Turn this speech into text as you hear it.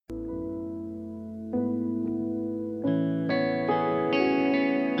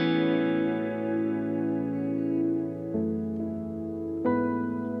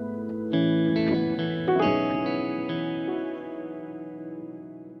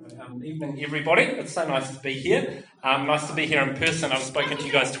Evening, everybody. It's so nice to be here. Nice to be here in person. I've spoken to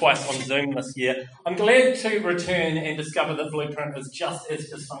you guys twice on Zoom this year. I'm glad to return and discover that Blueprint is just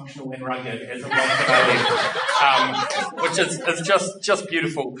as dysfunctional and rugged as it was today, which is just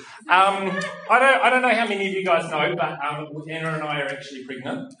beautiful. I don't know how many of you guys know, but Anna and I are actually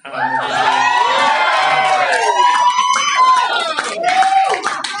pregnant.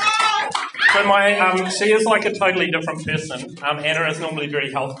 So she is like a totally different person. Anna is normally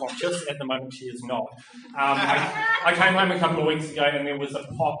very health conscious. At the moment, she is not. I came home a couple of weeks ago and there was a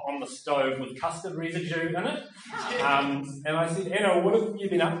pot on the stove with custard residue in it. And I said, Anna, what have you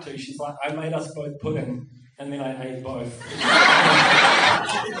been up to? She's like, I made us both pudding and then I ate both.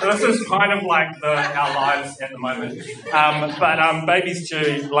 So this is kind of like our lives at the moment. But baby's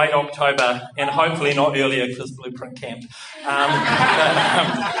due late October and hopefully not earlier because Blueprint camp.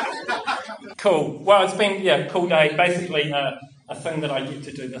 Cool. Well, it's been a cool day. Basically, a thing that I get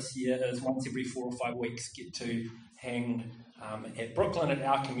to do this year is once every 4 or 5 weeks get to hang at Brooklyn at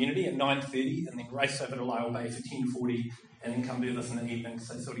our community at 9:30 and then race over to Lyell Bay for 10:40 and then come do this in the evening.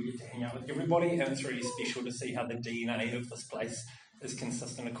 So sort of get to hang out with everybody, and it's really special to see how the DNA of this place is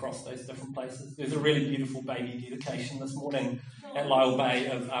consistent across those different places. There's a really beautiful baby dedication this morning at Lyell Bay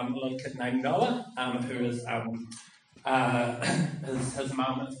of a little kid named Noah, who is his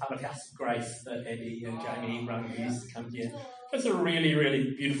mum is part of House of Grace that Eddie and Jamie run, who used to come here. It's a really,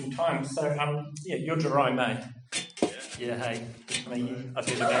 really beautiful time. So, you're Jerome, eh? Yeah, hey, me. I've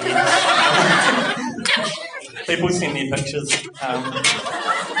heard about you. People send me pictures.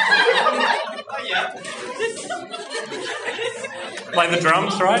 Play the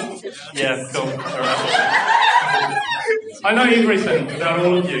drums, right? Yeah, cool. All right. I know everything about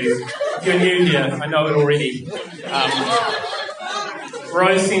all of you. You're new here. I know it already.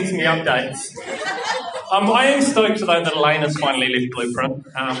 Rose sends me updates. I am stoked, though, that Elaine has finally left Blueprint.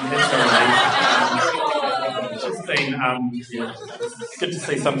 That's a relief. She's been, it's good to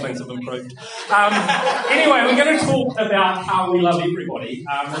see some things have improved. Anyway, we're going to talk about how we love everybody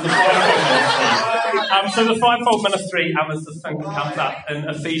and the fivefold ministry. So the fivefold ministry is this thing that comes up in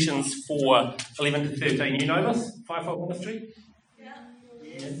Ephesians 4, 11 to 13. You know this, fivefold ministry?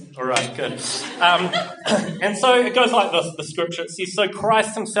 All right, good. And so it goes like this, the scripture. It says, so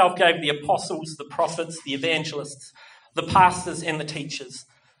Christ himself gave the apostles, the prophets, the evangelists, the pastors and the teachers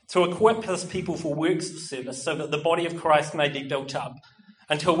to equip his people for works of service so that the body of Christ may be built up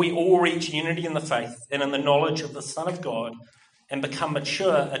until we all reach unity in the faith and in the knowledge of the Son of God and become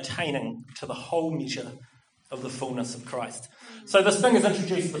mature, attaining to the whole measure of the fullness of Christ. So this thing is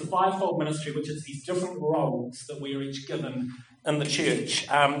introduced, the fivefold ministry, which is these different roles that we are each given in the church.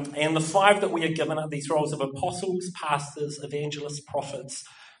 And the 5 that we are given are these roles of apostles, pastors, evangelists, prophets,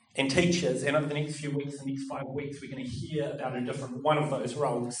 and teachers. And over the next few weeks, the next 5 weeks, we're going to hear about a different one of those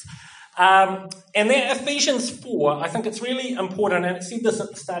roles. And then Ephesians 4, I think it's really important, and it said this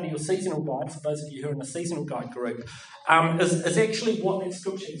at the start of your seasonal guide, for those of you who are in the seasonal guide group, is actually what that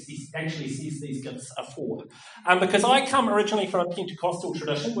scripture actually says these gifts are for. Because I come originally from a Pentecostal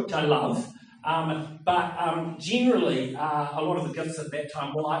tradition, which I love, but generally a lot of the gifts at that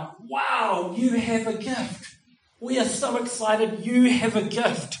time were like, wow, you have a gift. We are so excited you have a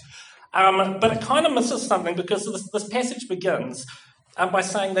gift. But it kind of misses something because this passage begins by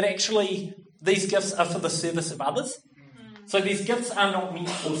saying that actually these gifts are for the service of others. So these gifts are not meant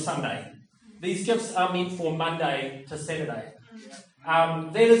for Sunday. These gifts are meant for Monday to Saturday.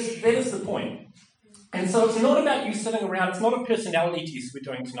 That is the point. And so it's not about you sitting around, it's not a personality test we're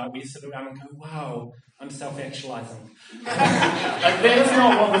doing tonight where you sit around and go, wow, I'm self-actualizing. That is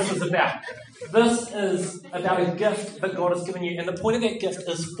not what this is about. This is about a gift that God has given you, and the point of that gift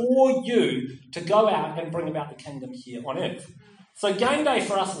is for you to go out and bring about the kingdom here on earth. So game day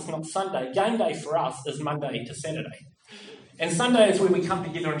for us is not Sunday. Game day for us is Monday to Saturday. And Sunday is where we come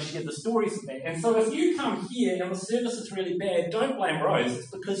together and share the stories of that. And so if you come here and the service is really bad, don't blame Rose. It's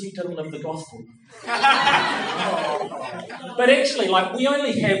because you didn't live the gospel. But actually, we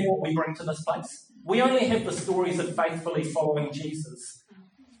only have what we bring to this place. We only have the stories of faithfully following Jesus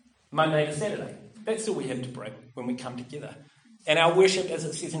Monday to Saturday. That's all we have to bring when we come together. And our worship, as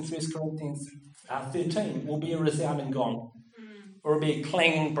it says in 1 Corinthians 13, will be a resounding gong. Or it'll be a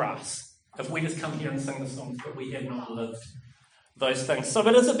clanging brass if we just come here and sing the songs that we have not lived. Those things. So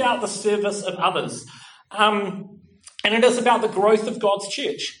it is about the service of others. And it is about the growth of God's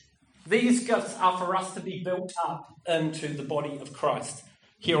church. These gifts are for us to be built up into the body of Christ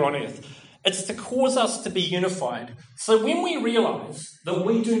here on earth. It's to cause us to be unified. So when we realise that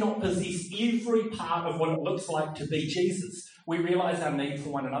we do not possess every part of what it looks like to be Jesus, we realise our need for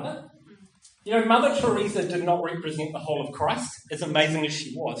one another. You know, Mother Teresa did not represent the whole of Christ, as amazing as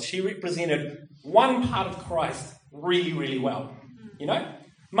she was. She represented one part of Christ really, really well. You know?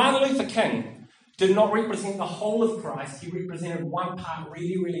 Martin Luther King did not represent the whole of Christ. He represented one part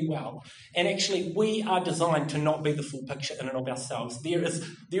really, really well. And actually, we are designed to not be the full picture in and of ourselves. There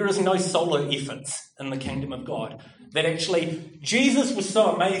is no solo efforts in the kingdom of God. That actually, Jesus was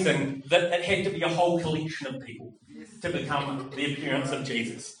so amazing that it had to be a whole collection of people to become the appearance of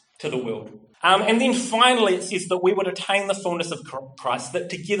Jesus to the world. And then finally, it says that we would attain the fullness of Christ, that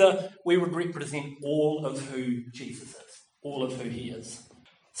together we would represent all of who Jesus is, all of who he is.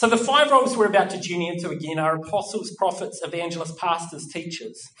 So the 5 roles we're about to journey into again are apostles, prophets, evangelists, pastors,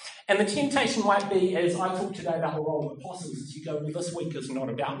 teachers. And the temptation might be, as I talk today about the role of apostles, is you go, well, this week is not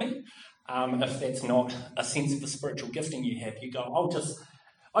about me. If that's not a sense of the spiritual gifting you have, you go,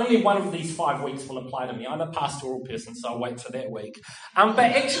 only one of these 5 weeks will apply to me. I'm a pastoral person, so I'll wait for that week. But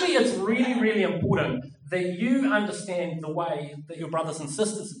actually, it's really, really important that you understand the way that your brothers and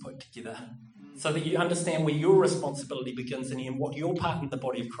sisters are put together, so that you understand where your responsibility begins and what your part in the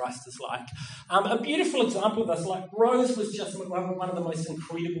body of Christ is like. A beautiful example of this, like Rose was just one of the most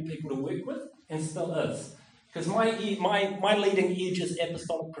incredible people to work with, and still is. Because my leading edge is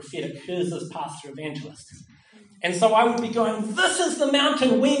apostolic prophetic, hers is pastor evangelist. And so I would be going, this is the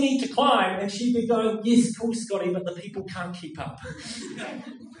mountain we need to climb. And she'd be going, yes, cool, Scotty, but the people can't keep up.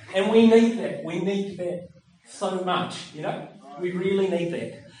 And we need that. We need that so much, you know. We really need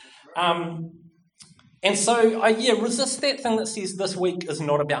that. And so, resist that thing that says this week is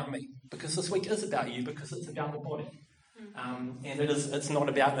not about me. Because this week is about you, because it's about the body. And it's not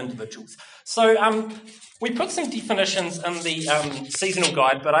about individuals. So we put some definitions in the seasonal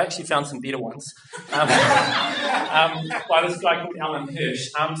guide, but I actually found some better ones by this guy called Alan Hirsch.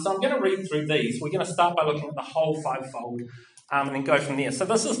 So I'm going to read through these. We're going to start by looking at the whole 5-fold and then go from there. So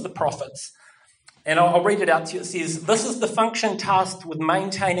this is the prophets. And I'll read it out to you. It says, this is the function tasked with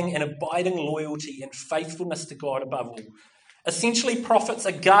maintaining and abiding loyalty and faithfulness to God above all. Essentially, prophets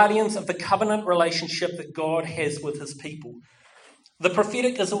are guardians of the covenant relationship that God has with his people. The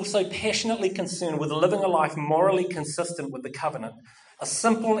prophetic is also passionately concerned with living a life morally consistent with the covenant, a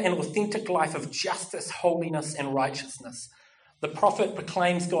simple and authentic life of justice, holiness, and righteousness. The prophet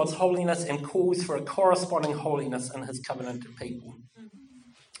proclaims God's holiness and calls for a corresponding holiness in his covenanted people.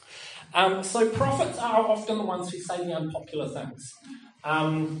 So prophets are often the ones who say the unpopular things.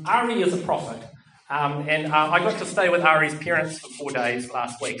 Ari is a prophet. And I got to stay with Ari's parents for 4 days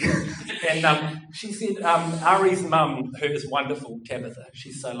last week. And she said Ari's mum, who is wonderful, Tabitha,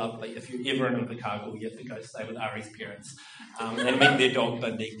 she's so lovely. If you're ever in Invercargill, you have to go stay with Ari's parents and meet their dog,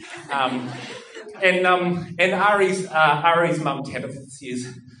 Bindi. And Ari's mum, Tabitha, says,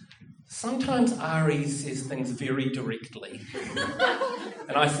 sometimes Ari says things very directly.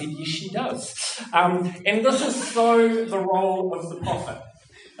 And I said, yes, she does. And this is so the role of the prophet.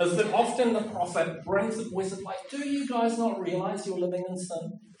 Is that often the prophet brings the voice of like, do you guys not realise you're living in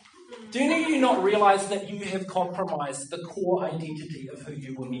sin? Do you not realise that you have compromised the core identity of who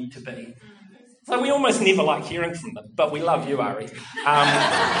you were meant to be? So we almost never like hearing from them, but we love you, Ari.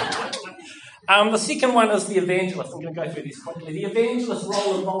 The second one is the evangelist. I'm going to go through these quickly. The evangelist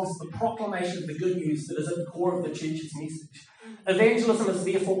role involves the proclamation of the good news that is at the core of the church's message. Evangelism is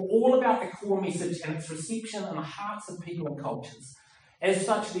therefore all about the core message and its reception in the hearts of people and cultures. As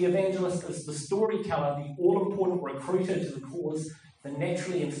such, the evangelist is the storyteller, the all-important recruiter to the cause, the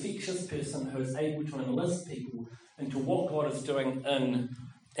naturally infectious person who is able to enlist people into what God is doing in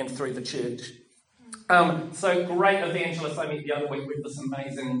and through the church. So great evangelist I met the other week with this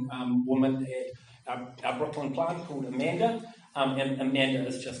amazing woman at our Brooklyn plant called Amanda. And Amanda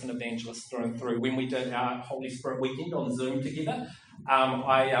is just an evangelist through and through. When we did our Holy Spirit weekend on Zoom together,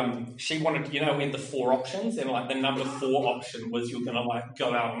 she wanted, we had the 4 options, and like the number 4 option was you're going to like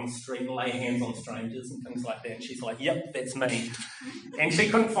go out on the street and lay hands on strangers and things like that. And she's like, yep, that's me. And she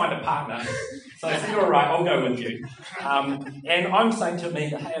couldn't find a partner. So I said, all right, I'll go with you. And I'm saying to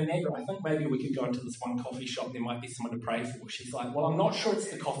Amanda, hey, Amanda, I think maybe we could go into this one coffee shop. There might be someone to pray for. She's like, well, I'm not sure it's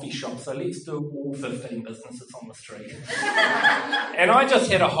the coffee shop, so let's do all 15 businesses on the street. And I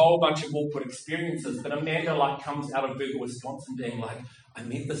just had a whole bunch of awkward experiences. But Amanda comes out of Virgo, Wisconsin being like, I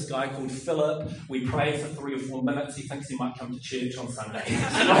met this guy called Philip. We prayed for 3 or 4 minutes. He thinks he might come to church on Sunday.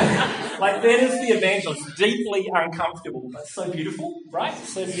 That is the evangelist. Deeply uncomfortable, but so beautiful, right?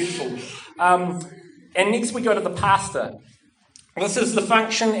 So beautiful. And next we go to the pastor. This is the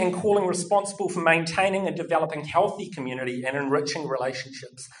function and calling responsible for maintaining and developing healthy community and enriching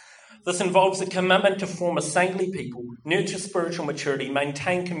relationships. This involves a commitment to form a saintly people, nurture spiritual maturity,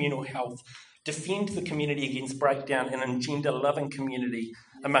 maintain communal health, defend the community against breakdown, and engender loving community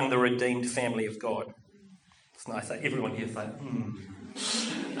among the redeemed family of God. It's nice, everyone here say,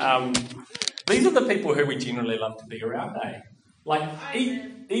 These are the people who we generally love to be around, eh? Like,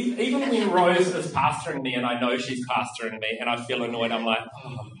 even when Rose is pastoring me and I know she's pastoring me and I feel annoyed, I'm like,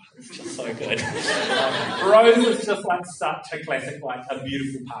 oh, it's just so good. Rose is just like such a classic, like a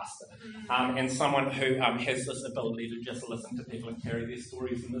beautiful pastor, and someone who has this ability to just listen to people and carry their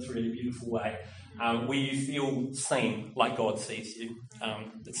stories in this really beautiful way, where you feel seen like God sees you.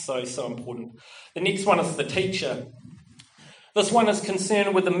 It's so, so important. The next one is the teacher. This one is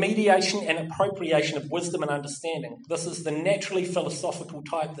concerned with the mediation and appropriation of wisdom and understanding. This is the naturally philosophical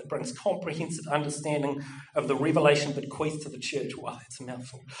type that brings comprehensive understanding of the revelation bequeathed to the church. Wow, that's a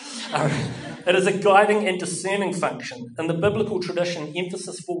mouthful. It is a guiding and discerning function. In the biblical tradition,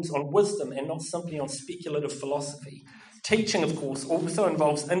 emphasis falls on wisdom and not simply on speculative philosophy. Teaching, of course, also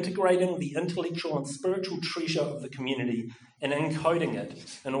involves integrating the intellectual and spiritual treasure of the community and encoding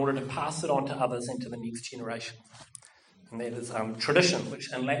it in order to pass it on to others and to the next generation. And that is tradition,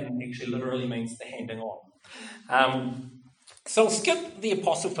 which in Latin actually literally means the handing on. So I'll skip the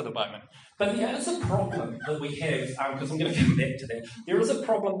apostle for the moment. But there is a problem that we have, because I'm going to come back to that. There is a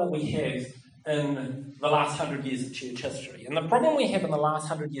problem that we have in the last 100 years of church history. And the problem we have in the last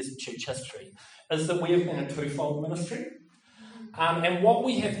 100 years of church history is that we have been a twofold ministry. And what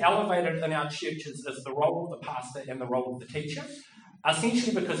we have elevated in our churches is the role of the pastor and the role of the teacher.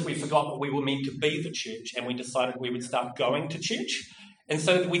 Essentially because we forgot that we were meant to be the church and we decided we would start going to church. And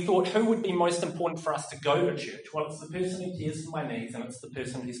so we thought, who would be most important for us to go to church? Well, it's the person who cares for my needs and it's the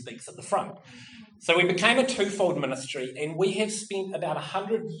person who speaks at the front. So we became a twofold ministry and we have spent about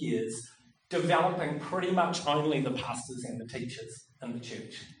 100 years developing pretty much only the pastors and the teachers in the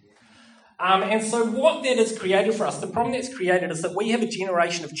church. And so what that has created for us, the problem that's created is that we have a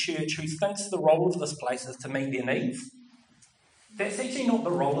generation of church who thinks the role of this place is to meet their needs. That's actually not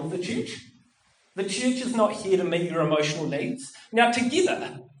the role of the church. The church is not here to meet your emotional needs. Now,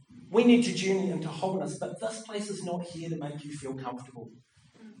 together, we need to journey into wholeness, but this place is not here to make you feel comfortable.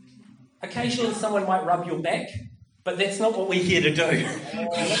 Occasionally, someone might rub your back, but that's not what we're here to do.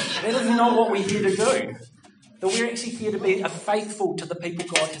 That is not what we're here to do. That we're actually here to be faithful to the people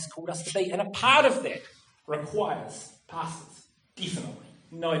God has called us to be. And a part of that requires pastors, definitely,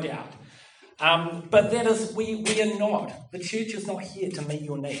 no doubt. But that is, we are not. The church is not here to meet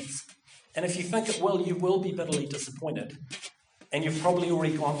your needs. And if you think it will, you will be bitterly disappointed. And you've probably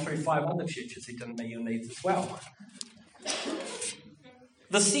already gone through 5 other churches who didn't meet your needs as well.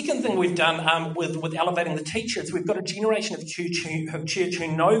 The second thing we've done with elevating the teachers, we've got a generation of church who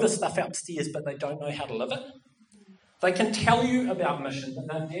know the stuff upstairs, but they don't know how to live it. They can tell you about mission, but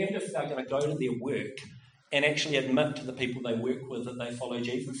they're damned if they're going to go to their work and actually admit to the people they work with that they follow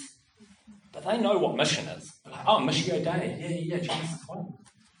Jesus. But they know what mission is. They're like, oh, Missio Dei. Yeah, Jesus is one.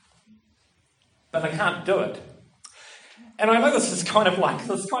 But they can't do it. And I know this is kind of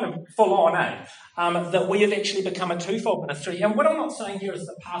full on, that we have actually become a twofold ministry. And what I'm not saying here is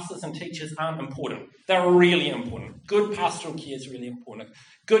that pastors and teachers aren't important. They're really important. Good pastoral care is really important.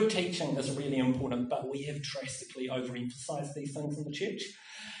 Good teaching is really important, but we have drastically overemphasized these things in the church.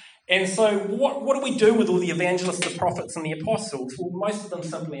 And so what do we do with all the evangelists, the prophets, and the apostles? Well, most of them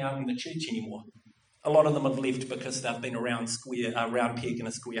simply aren't in the church anymore. A lot of them have left because they've been around peg in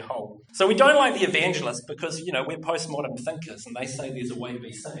a square hole. So we don't like the evangelists because, we're postmodern thinkers and they say there's a way to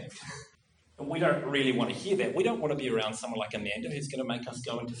be saved. And we don't really want to hear that. We don't want to be around someone like Amanda who's going to make us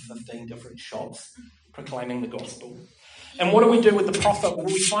go into 15 different shops proclaiming the gospel. And what do we do with the prophet? Well,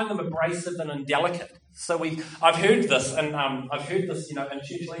 we find them abrasive and indelicate. So I've heard this in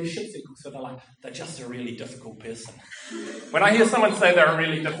church leadership circles. So they're just a really difficult person. When I hear someone say they're a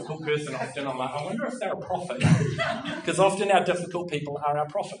really difficult person, often I'm like, I wonder if they're a prophet. Because often our difficult people are our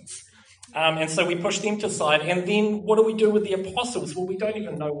prophets. And so we push them to the side. And then what do we do with the apostles? Well, we don't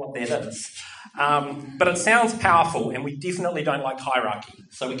even know what that is. But it sounds powerful, and we definitely don't like hierarchy.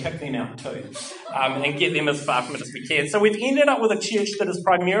 So we kick them out too and get them as far from it as we can. So we've ended up with a church that is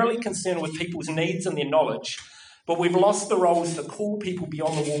primarily concerned with people's needs and their knowledge, but we've lost the roles to call people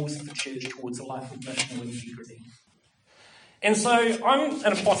beyond the walls of the church towards a life of missional integrity. And so I'm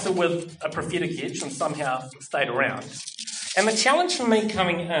an apostle with a prophetic edge and somehow stayed around. And the challenge for me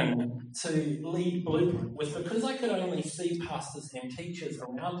coming in to lead Blueprint was because I could only see pastors and teachers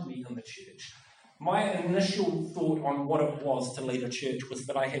around me in the church. My initial thought on what it was to lead a church was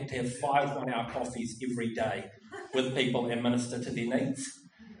that I had to have 5 1-hour coffees every day with people and minister to their needs.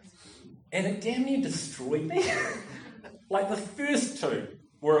 And it damn near destroyed me. Like the first 2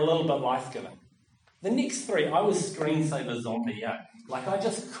 were a little bit life-giving. The next 3, I was screensaver zombie. Like I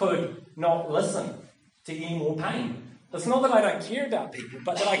just could not listen to any more pain. It's not that I don't care about people,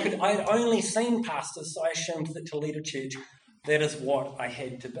 but that I had only seen pastors, so I assumed that to lead a church, that is what I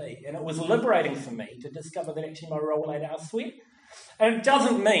had to be. And it was liberating for me to discover that actually my role lay elsewhere. And it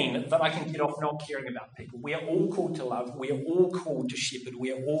doesn't mean that I can get off not caring about people. We are all called to love. We are all called to shepherd.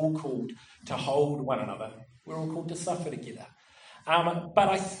 We are all called to hold one another. We're all called to suffer together. But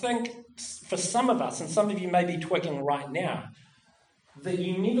I think for some of us, and some of you may be twigging right now, that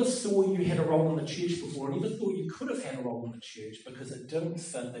you never saw you had a role in the church before, never thought you could have had a role in the church because it didn't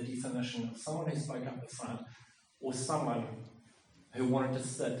fit the definition of someone who spoke up the front or someone who wanted to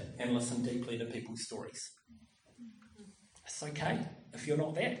sit and listen deeply to people's stories. It's okay if you're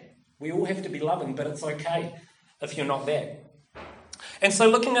not that. We all have to be loving, but it's okay if you're not that. And so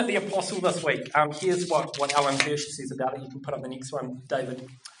looking at the apostle this week, here's what Alan Hirsch says about it. You can put up the next one, David. It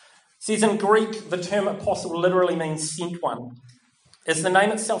says in Greek, the term apostle literally means sent one. As the name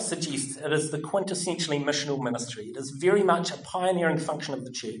itself suggests, it is the quintessentially missional ministry. It is very much a pioneering function of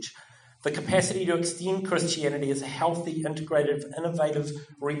the church. The capacity to extend Christianity as a healthy, integrative, innovative,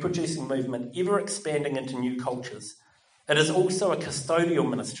 reproducing movement, ever expanding into new cultures. It is also a custodial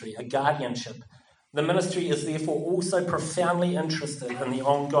ministry, a guardianship. The ministry is therefore also profoundly interested in the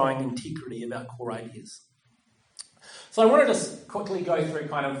ongoing integrity of our core ideas. So I want to just quickly go through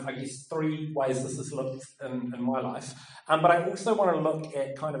kind of, I guess, 3 ways this has looked in my life. But I also want to look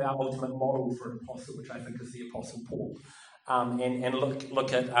at kind of our ultimate model for an apostle, which I think is the Apostle Paul, and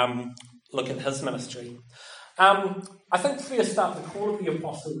look at his ministry. I think first up, the call of the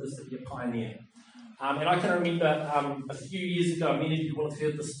apostle is to be a pioneer. And I can remember a few years ago, many of you will have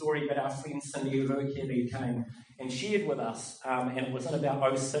heard the story about our friend Cindy Urukeri came and shared with us, and it was in about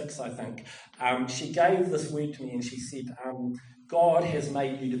 2006, I think. She gave this word to me and she said, God has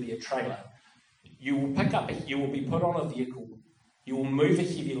made you to be a trailer. You will be put on a vehicle, you will move a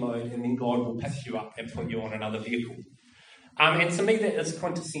heavy load, and then God will pick you up and put you on another vehicle. And to me that is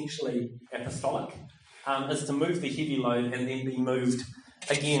quintessentially apostolic, is to move the heavy load and then be moved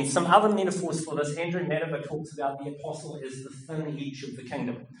again. Some other metaphors for this, Andrew Madiba talks about the apostle as the thin edge of the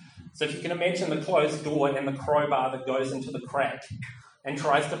kingdom. So if you can imagine the closed door and the crowbar that goes into the crack and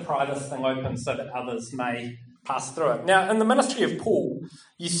tries to pry this thing open so that others may pass through it. Now, in the ministry of Paul,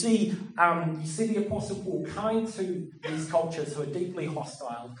 you see the Apostle Paul coming to these cultures who are deeply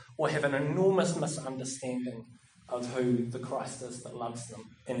hostile or have an enormous misunderstanding of who the Christ is that loves them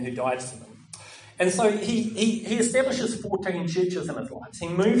and who died for them. And so he establishes 14 churches in his life. He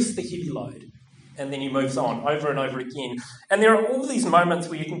moves the heavy load, and then he moves on over and over again. And there are all these moments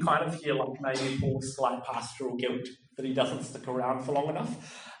where you can kind of feel like maybe Paul's slight pastoral guilt that he doesn't stick around for long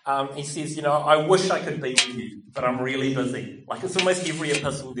enough. He says, I wish I could be with you, but I'm really busy. Like, it's almost every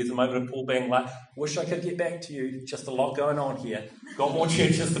epistle, there's a moment of Paul being like, wish I could get back to you, just a lot going on here. Got more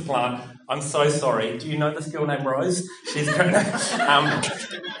churches to plant. I'm so sorry. Do you know this girl named Rose? She's great.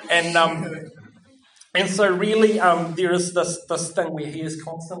 And so really there is this thing where he is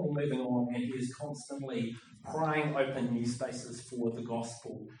constantly moving on and he is constantly prying open new spaces for the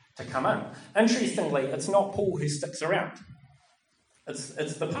gospel to come in. Interestingly, it's not Paul who sticks around.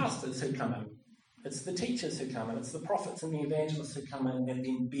 It's the pastors who come in. It's the teachers who come in. It's the prophets and the evangelists who come in and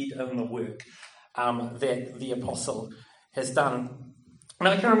embed in the work that the apostle has done. And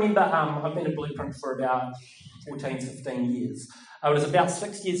I can remember I've been at Blueprint for about 14, 15 years. It was about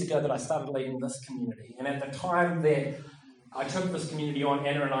 6 years ago that I started leading this community. And at the time that I took this community on,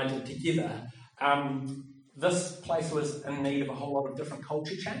 Anna and I did together, this place was in need of a whole lot of different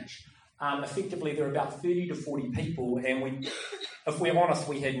culture change. Effectively, there were about 30 to 40 people, and if we're honest,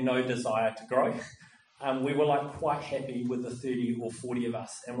 we had no desire to grow. We were quite happy with the 30 or 40 of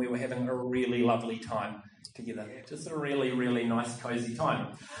us, and we were having a really lovely time together. Just a really, really nice, cosy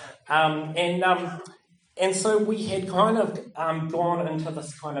time. And so we had kind of gone into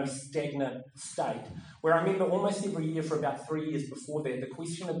this kind of stagnant state, where I remember almost every year for about 3 years before that, the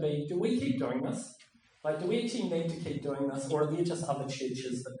question would be, do we keep doing this? Do we actually need to keep doing this, or are there just other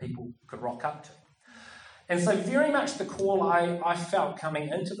churches that people could rock up to? And so very much the call I felt coming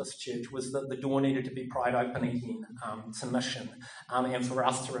into this church was that the door needed to be pried open again to mission, and for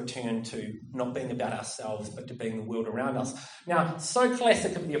us to return to not being about ourselves, but to being the world around us. Now, so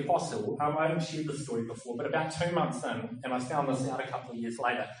classic of the apostle, I haven't shared this story before, but about 2 months in, and I found this out a couple of years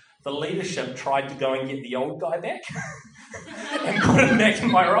later, the leadership tried to go and get the old guy back and put him back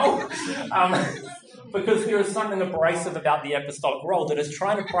in my role. Because there is something abrasive about the apostolic role that is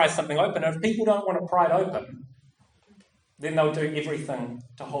trying to pry something open. And if people don't want to pry it open, then they'll do everything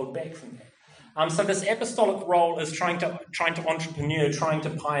to hold back from that. So this apostolic role is trying to entrepreneur, trying to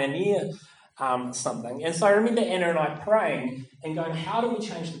pioneer something. And so I remember Anna and I praying and going, how do we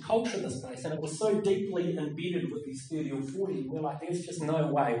change the culture of this place? And it was so deeply embedded with these 30 or 40, we're like, there's just no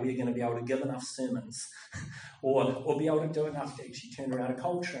way we're going to be able to give enough sermons or be able to do enough to actually turn around a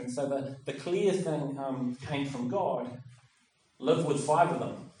culture. And so the clear thing came from God, live with 5 of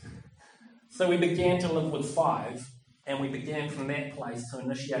them. So we began to live with 5, and we began from that place to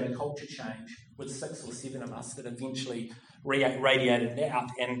initiate a culture change with 6 or 7 of us that eventually radiated out,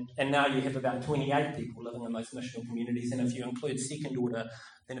 and now you have about 28 people living in those missional communities, and if you include second order,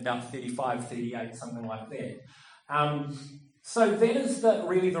 then about 35, 38, something like that. So that is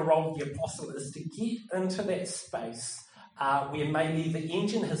really the role of the apostle, is to get into that space where maybe the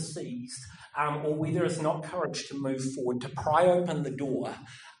engine has seized, or where there is not courage to move forward, to pry open the door,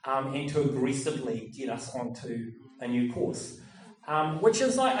 and to aggressively get us onto a new course. Which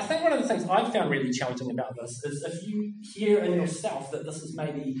is, like, I think one of the things I've found really challenging about this is if you hear in yourself that this is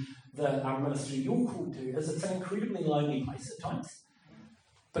maybe the ministry you're called to, is it's an incredibly lonely place at times.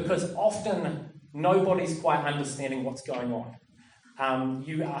 Because often nobody's quite understanding what's going on.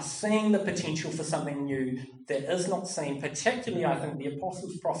 You are seeing the potential for something new that is not seen. Particularly, I think the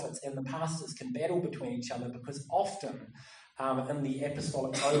apostles, prophets, and the pastors can battle between each other because often in the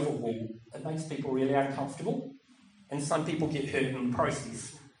apostolic overhaul, it makes people really uncomfortable. And some people get hurt in the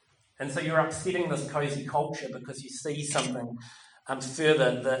process. And so you're upsetting this cosy culture because you see something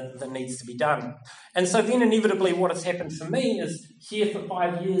further that needs to be done. And so then inevitably what has happened for me is here for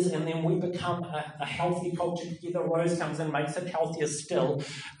 5 years, and then we become a healthy culture together. Rose comes in, makes it healthier still.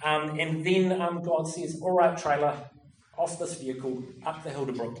 And then God says, all right, trailer, off this vehicle, up the hill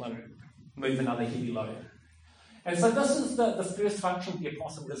to Brooklyn, move another heavy load. And so this is the first function of the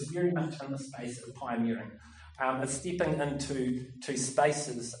apostle, is very much in the space of pioneering. It's stepping into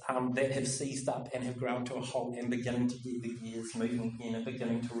spaces that have seized up and have grown to a halt and beginning to get the gears moving again and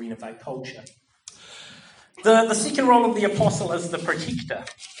beginning to renovate culture. The second role of the apostle is the protector.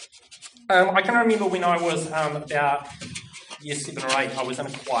 I can remember when I was about year 7 or 8, I was in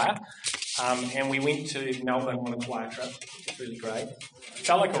a choir, and we went to Melbourne on a choir trip. It was really great.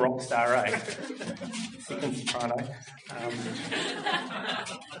 Felt like a rock star, eh? Second soprano.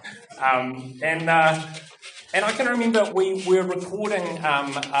 And I can remember we were recording,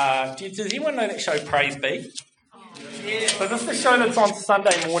 does anyone know that show Praise Be? Yeah. So this is the show that's on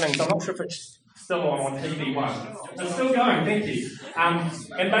Sunday mornings. I'm not sure if it's still on TV1. It's still going, thank you.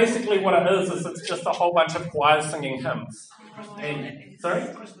 And basically what it is it's just a whole bunch of choirs singing hymns. And, sorry?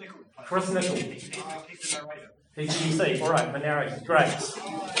 Chris Nichol. He's the MC, all right, the narrator, great.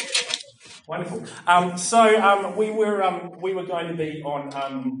 Wonderful. So we were going to be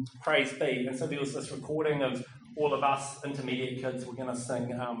on Praise Be, and so there was this recording of all of us intermediate kids. We're going to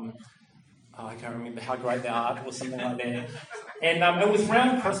sing, I can't remember How Great Thou Art or something like that. And it was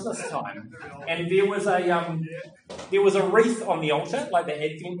around Christmas time, and there was a wreath on the altar, like the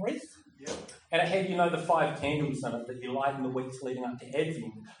Advent wreath, and it had the 5 candles in it that you light in the weeks leading up to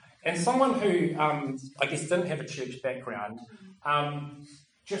Advent. And someone who I guess didn't have a church background.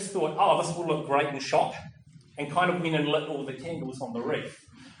 Just thought, this will look great in shot, and kind of went and lit all the candles on the wreath.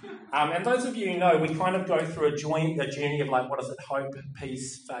 And those of you who know, we kind of go through a journey of hope,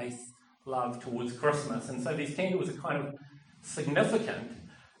 peace, faith, love towards Christmas. And so these candles are kind of significant.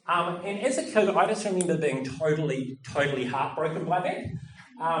 And as a kid, I just remember being totally, totally heartbroken by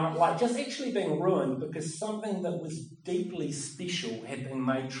that. Just actually being ruined because something that was deeply special had been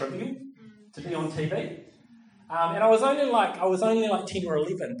made trivial to be on TV. And I was only like 10 or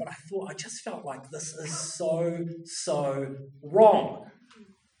 11, but I just felt like this is so wrong.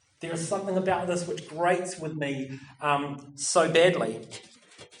 There is something about this which grates with me so badly.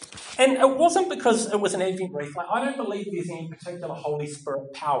 And it wasn't because it was an Advent wreath. I don't believe there's any particular Holy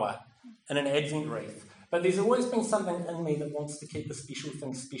Spirit power in an Advent wreath. But there's always been something in me that wants to keep the special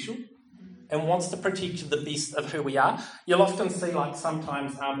thing special and wants to protect the best of who we are. You'll often see,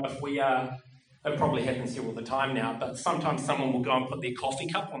 sometimes if we are... It probably happens here all the time now, but sometimes someone will go and put their coffee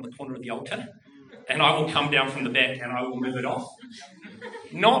cup on the corner of the altar, and I will come down from the back and I will move it off.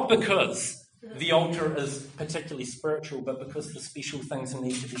 Not because the altar is particularly spiritual, but because the special things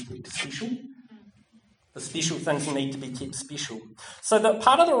need to be kept special. The special things need to be kept special. So that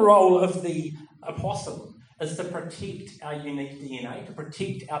part of the role of the apostle is to protect our unique DNA, to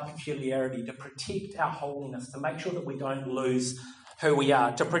protect our peculiarity, to protect our holiness, to make sure that we don't lose who we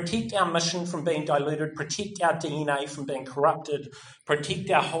are, to protect our mission from being diluted, protect our DNA from being corrupted,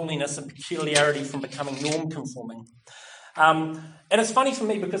 protect our holiness and peculiarity from becoming norm-conforming. And it's funny for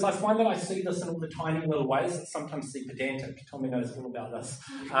me because I find that I see this in all the tiny little ways that sometimes seem pedantic. Tommy knows all about this.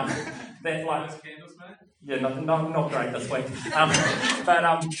 Not great this week.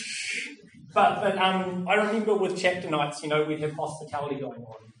 But I remember with chapter nights, we'd have hospitality going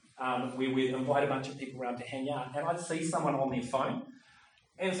on. We'd invite a bunch of people around to hang out, and I'd see someone on their phone.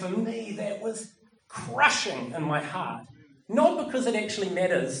 And for me, that was crushing in my heart. Not because it actually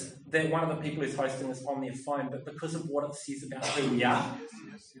matters that one of the people who's hosting is on their phone, but because of what it says about who we are.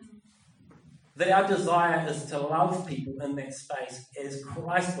 That our desire is to love people in that space as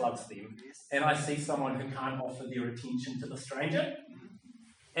Christ loves them. And I see someone who can't offer their attention to the stranger.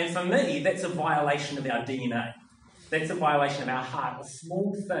 And for me, that's a violation of our DNA. That's a violation of our heart, a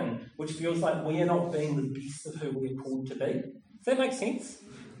small thing which feels like we are not being the best of who we're called to be. Does that make sense?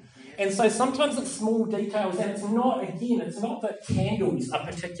 And so sometimes it's small details, and it's not that candles are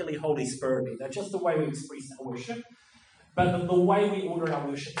particularly Holy Spirit-y. They're just the way we express our worship. But the way we order our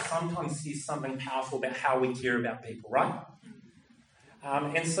worship sometimes says something powerful about how we care about people, right?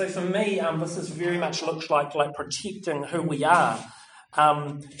 And so for me, this is very much looks like protecting who we are.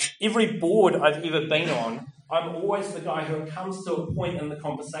 Every board I've ever been on, I'm always the guy who comes to a point in the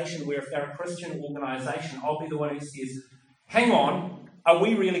conversation where if they're a Christian organisation, I'll be the one who says, hang on, are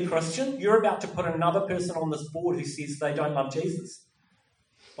we really Christian? You're about to put another person on this board who says they don't love Jesus.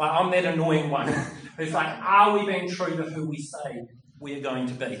 Like, I'm that annoying one who's like, are we being true to who we say we're going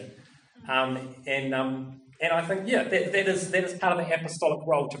to be? And I think, that is part of the apostolic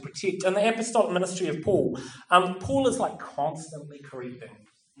role to protect. And the apostolic ministry of Paul, Paul is constantly correcting,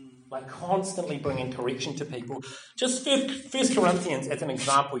 constantly bringing correction to people. Just 1 Corinthians as an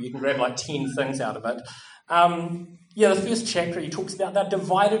example, you can grab 10 things out of it. The first chapter he talks about they're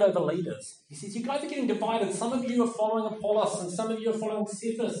divided over leaders. He says, you guys are getting divided. Some of you are following Apollos and some of you are following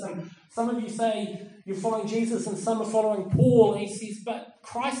Cephas and some of you say you're following Jesus and some are following Paul. And he says, but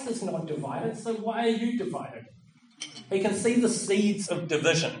Christ is not divided, so why are you divided? He can see the seeds of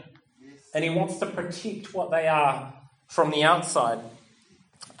division and he wants to protect what they are from the outside.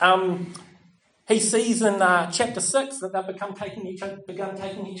 He sees in chapter 6 that they've begun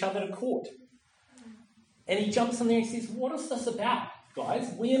taking each other to court. And he jumps in there and says, what is this about,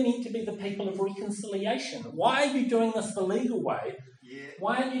 guys? We are meant to be the people of reconciliation. Why are you doing this the legal way?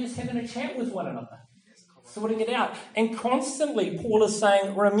 Why aren't you just having a chat with one another? Sorting it out. And constantly Paul is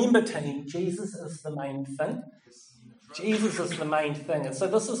saying, remember team, Jesus is the main thing. Jesus is the main thing. And so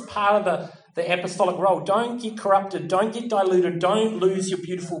this is part of the apostolic role. Don't get corrupted. Don't get diluted. Don't lose your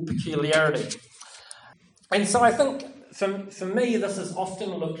beautiful peculiarity. And so I think for me, this has often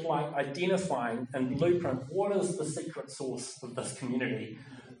looked like identifying in Blueprint what is the secret source of this community.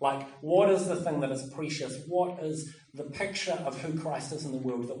 What is the thing that is precious? What is the picture of who Christ is in the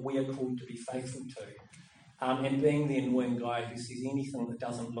world that we are called to be faithful to? And being the annoying guy who says anything that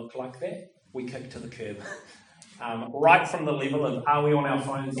doesn't look like that, we kick to the curb. Right from the level of are we on our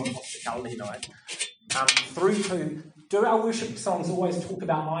phones on hospitality night, through to do our worship songs always talk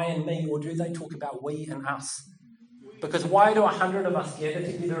about I and me, or do they talk about we and us? Because why do 100 of us gather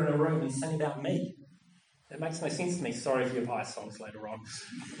together in a room and sing about me? That makes no sense to me. Sorry if you have high songs later on.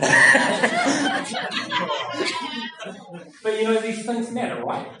 But these things matter,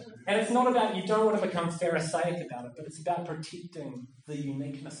 right? And it's not about, you don't want to become Pharisaic about it, but it's about protecting the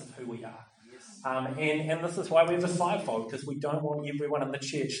uniqueness of who we are. And this is why we have a fivefold, because we don't want everyone in the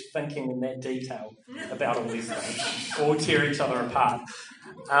church thinking in that detail about all these things, or tear each other apart.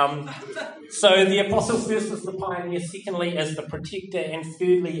 So the apostle first as the pioneer, secondly as the protector, and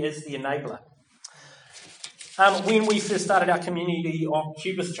thirdly as the enabler. When we first started our community on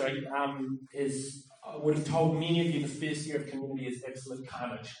Cuba Street, I would have told many of you the first year of community is absolute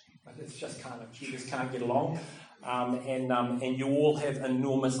carnage. It's just carnage. You just can't get along. And you all have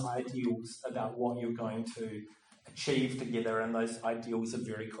enormous ideals about what you're going to achieve together, and those ideals are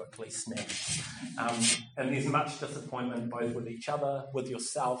very quickly snatched. And there's much disappointment both with each other, with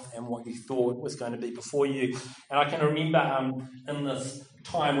yourself, and what you thought was going to be before you. And I can remember in this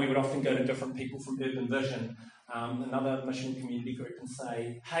time we would often go to different people from Urban Vision, another mission community group, and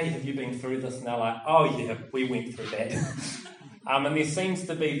say, hey, have you been through this? And they're like, oh yeah, we went through that. And there seems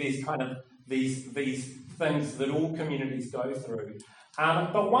to be these things that all communities go through.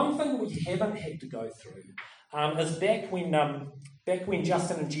 But one thing we haven't had to go through is back when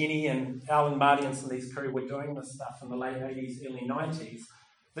Justin and Jenny and Alan Marty and some of these crew were doing this stuff in the late 80s, early 90s,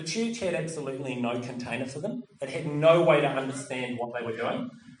 the church had absolutely no container for them. It had no way to understand what they were doing.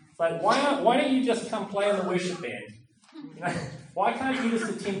 It's like, why don't you just come play in the worship band? Why can't you just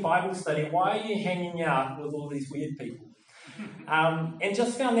attend Bible study? Why are you hanging out with all these weird people? And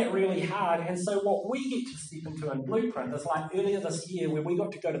just found that really hard. And so what we get to step into in Blueprint is like earlier this year where we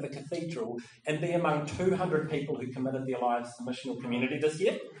got to go to the cathedral and be among 200 people who committed their lives to missional community this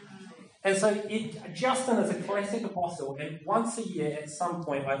year. And so Justin is a classic apostle, and once a year at some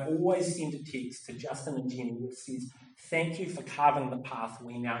point I always send a text to Justin and Jenny which says, "Thank you for carving the path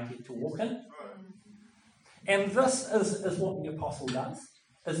we now get to walk in." And this is what the apostle does,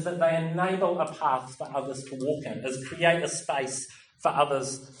 is that they enable a path for others to walk in, is create a space for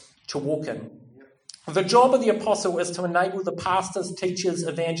others to walk in. The job of the apostle is to enable the pastors, teachers,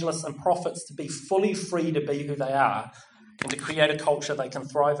 evangelists and prophets to be fully free to be who they are and to create a culture they can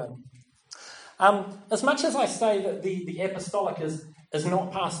thrive in. As much as I say that the apostolic is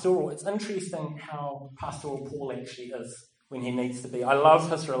not pastoral, it's interesting how pastoral Paul actually is when he needs to be. I love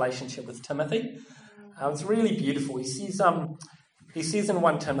his relationship with Timothy. It's really beautiful. He says in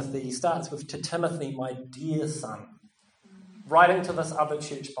 1 Timothy, he starts with, "To Timothy, my dear son," writing to this other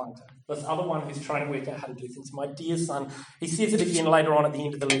church planter, this other one who's trying to work out how to do things, "My dear son." He says it again later on at the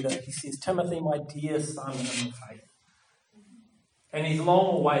end of the letter. He says, "Timothy, my dear son in the faith." And he's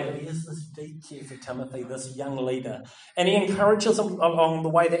long away, but he has this deep care for Timothy, this young leader. And he encourages him along the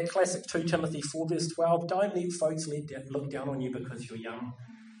way, that classic 2 Timothy 4 verse 12, "Don't let folks look down on you because you're young."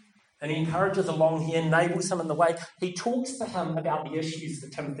 And he encourages along, he enables him in the way. He talks to him about the issues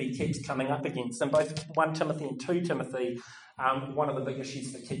that Timothy keeps coming up against. In both 1 Timothy and 2 Timothy, one of the big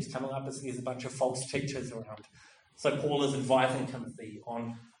issues that keeps coming up is there's a bunch of false teachers around. So Paul is advising Timothy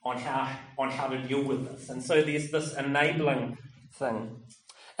on how to deal with this. And so there's this enabling thing.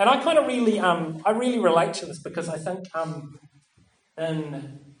 And I kind of really relate to this because I think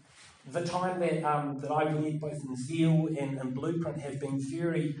in the time that I've led both in Zeal and Blueprint have been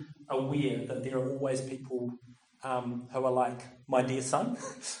very aware that there are always people who are like my dear son,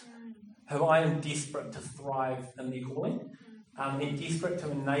 who I am desperate to thrive in their calling, and desperate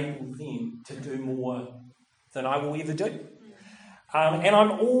to enable them to do more than I will ever do. And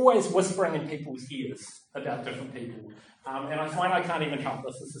I'm always whispering in people's ears about different people. And I find I can't even help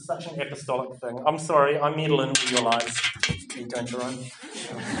this. This is such an apostolic thing. I'm sorry, I meddle into your lives. You don't your own.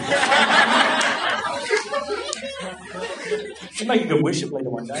 Should make a good worship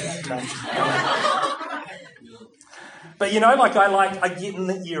leader one day. No. But I get in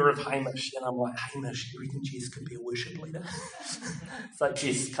the ear of Hamish, and I'm like, "Hamish, you reckon Jess could be a worship leader?" It's like,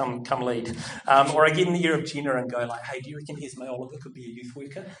 "Jess, come lead." Or I get in the ear of Jenna and go like, "Hey, do you reckon Esme Oliver could be a youth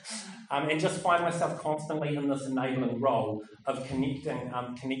worker?" And just find myself constantly in this enabling role of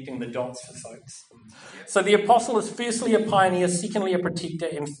connecting the dots for folks. So the apostle is firstly a pioneer, secondly a protector,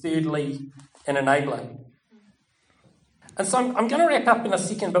 and thirdly an enabler. And so I'm going to wrap up in a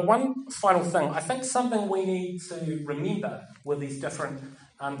second, but one final thing. I think something we need to remember with these different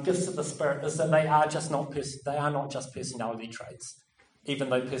gifts of the Spirit is that they are not just personality traits, even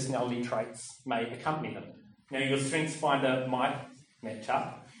though personality traits may accompany them. Now, your Strengths Finder might match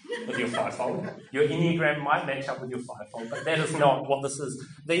up with your fivefold. Your Enneagram might match up with your fivefold, but that is not what this is.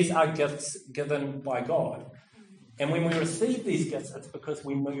 These are gifts given by God. And when we receive these gifts, it's because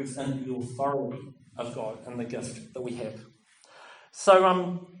we move in the authority of God and the gift that we have.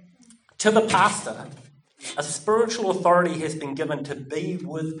 So, to the pastor, a spiritual authority has been given to be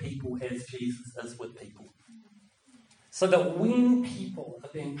with people as Jesus is with people. So that when people are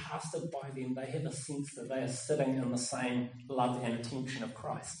being pastored by them, they have a sense that they are sitting in the same love and attention of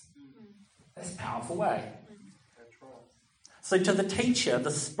Christ. That's a powerful way. So to the teacher,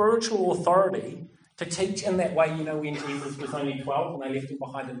 the spiritual authority to teach in that way, when Jesus was only 12 and they left him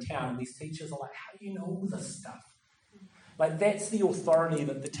behind in town, these teachers are like, "How do you know all this stuff?" Like, that's the authority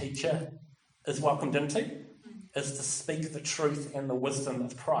that the teacher is welcomed into, is to speak the truth and the wisdom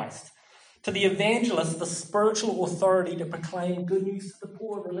of Christ. To the evangelist, the spiritual authority to proclaim good news to the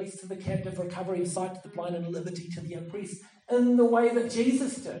poor, release to the captive, recovery of sight to the blind, and liberty to the oppressed, in the way that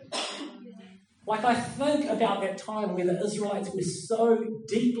Jesus did. Like, I think about that time where the Israelites were so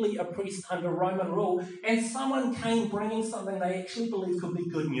deeply oppressed under Roman rule, and someone came bringing something they actually believed could be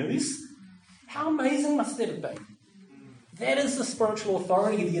good news. How amazing must that have been? That is the spiritual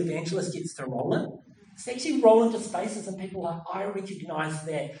authority the evangelist gets to roll in. It's actually roll into spaces and people are like, "I recognise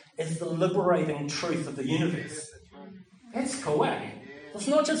that as the liberating truth of the universe." That's cool, eh? It's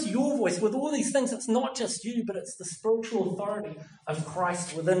not just your voice. With all these things, it's not just you, but it's the spiritual authority of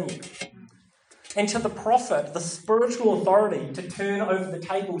Christ within you. And to the prophet, the spiritual authority to turn over the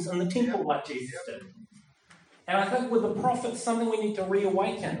tables in the temple like Jesus did. And I think with the prophet, something we need to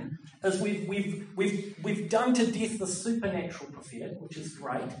reawaken is we've done to death the supernatural prophetic, which is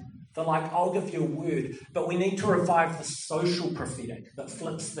great. The I'll give you a word, but we need to revive the social prophetic that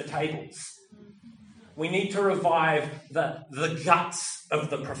flips the tables. We need to revive the guts of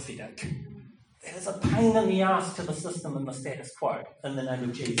the prophetic. That is a pain in the ass to the system and the status quo in the name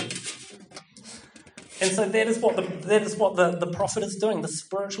of Jesus. And so that is what the prophet is doing, the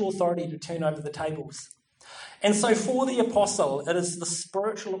spiritual authority to turn over the tables. And so for the apostle, it is the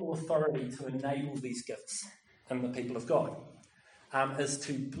spiritual authority to enable these gifts in the people of God, is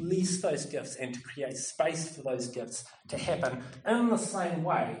to bless those gifts and to create space for those gifts to happen in the same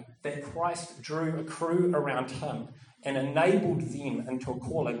way that Christ drew a crew around him and enabled them into a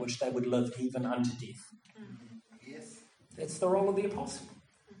calling which they would live even unto death. Yes. That's the role of the apostle.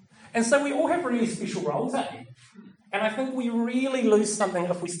 And so we all have really special roles, eh? And I think we really lose something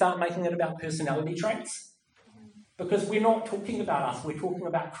if we start making it about personality traits. Because we're not talking about us, we're talking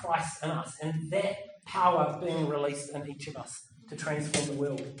about Christ in us and that power being released in each of us to transform the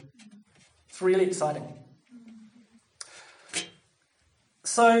world. It's really exciting.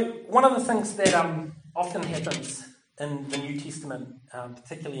 So one of the things that often happens in the New Testament,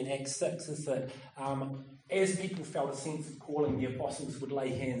 particularly in Acts 6, is that as people felt a sense of calling, the apostles would lay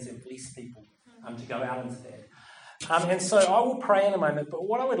hands and bless people to go out into that. And so I will pray in a moment, but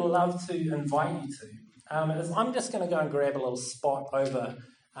what I would love to invite you to is I'm just going to go and grab a little spot over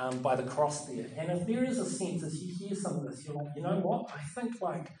by the cross there. And if there is a sense, as you hear some of this, you're like, you know what, I think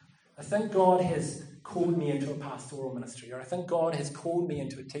God has called me into a pastoral ministry, or I think God has called me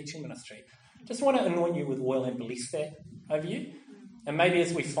into a teaching ministry. Just want to anoint you with oil and bless that over you. And maybe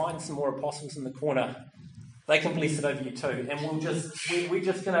as we find some more apostles in the corner, they can bless it over you too. And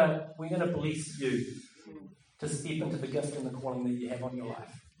we're gonna bless you to step into the gift and the calling that you have on your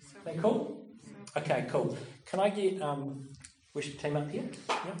life. Is that cool? Okay, cool. Can I get worship team up here?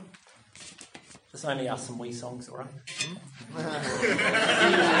 Yeah. There's only us and we songs, all right?